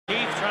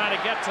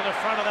get to the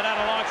front of the net,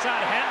 a long shot.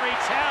 Henry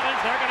challenge,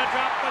 they're going to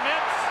drop the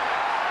mitts.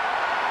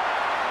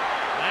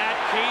 Matt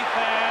Keith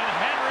and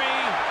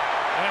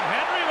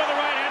Henry with the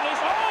right hand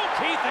loose. Oh,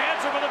 Keith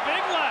answered with a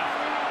big left.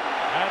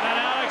 And then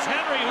Alex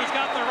Henry, who's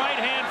got the right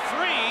hand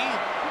free,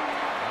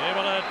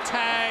 able to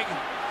tag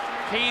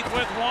Keith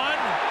with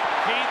one.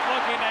 Keith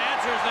looking to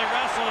answer as they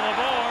wrestle the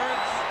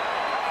boards.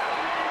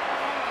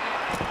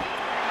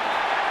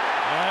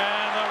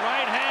 And the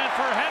right hand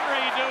for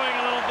Henry doing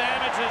a little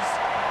damage as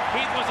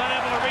Keith was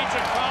unable to reach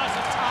across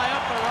and tie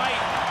up the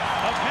right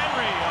of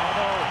Henry,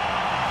 although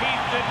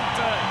Keith didn't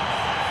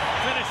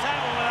finish that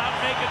one without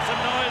making some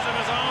noise of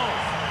his own.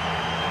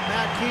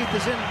 Matt Keith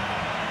is in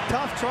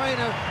tough trying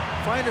to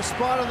find a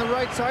spot on the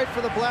right side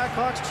for the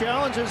Blackhawks.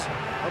 Challenges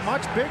a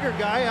much bigger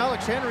guy.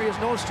 Alex Henry is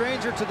no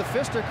stranger to the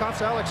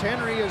fisticuffs. Alex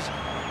Henry is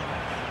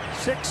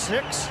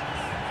 6'6".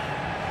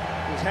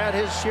 He's had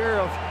his share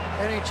of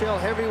NHL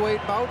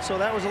heavyweight bouts, so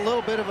that was a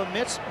little bit of a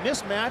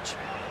mismatch.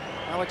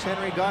 Alex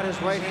Henry got his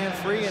right hand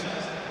free and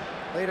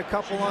laid a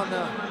couple on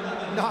the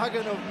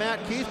noggin of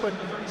Matt Keith, but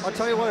I'll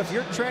tell you what, if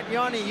you're Trent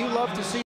Yawney, you love to see